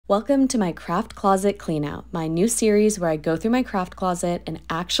Welcome to my craft closet cleanout, my new series where I go through my craft closet and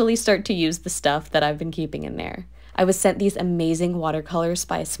actually start to use the stuff that I've been keeping in there. I was sent these amazing watercolors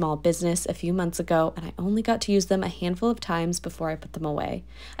by a small business a few months ago, and I only got to use them a handful of times before I put them away.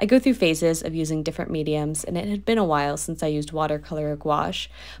 I go through phases of using different mediums, and it had been a while since I used watercolor or gouache,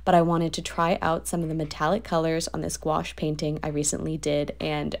 but I wanted to try out some of the metallic colors on this gouache painting I recently did,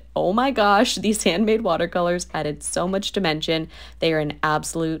 and oh my gosh, these handmade watercolors added so much dimension. They are an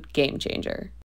absolute game changer.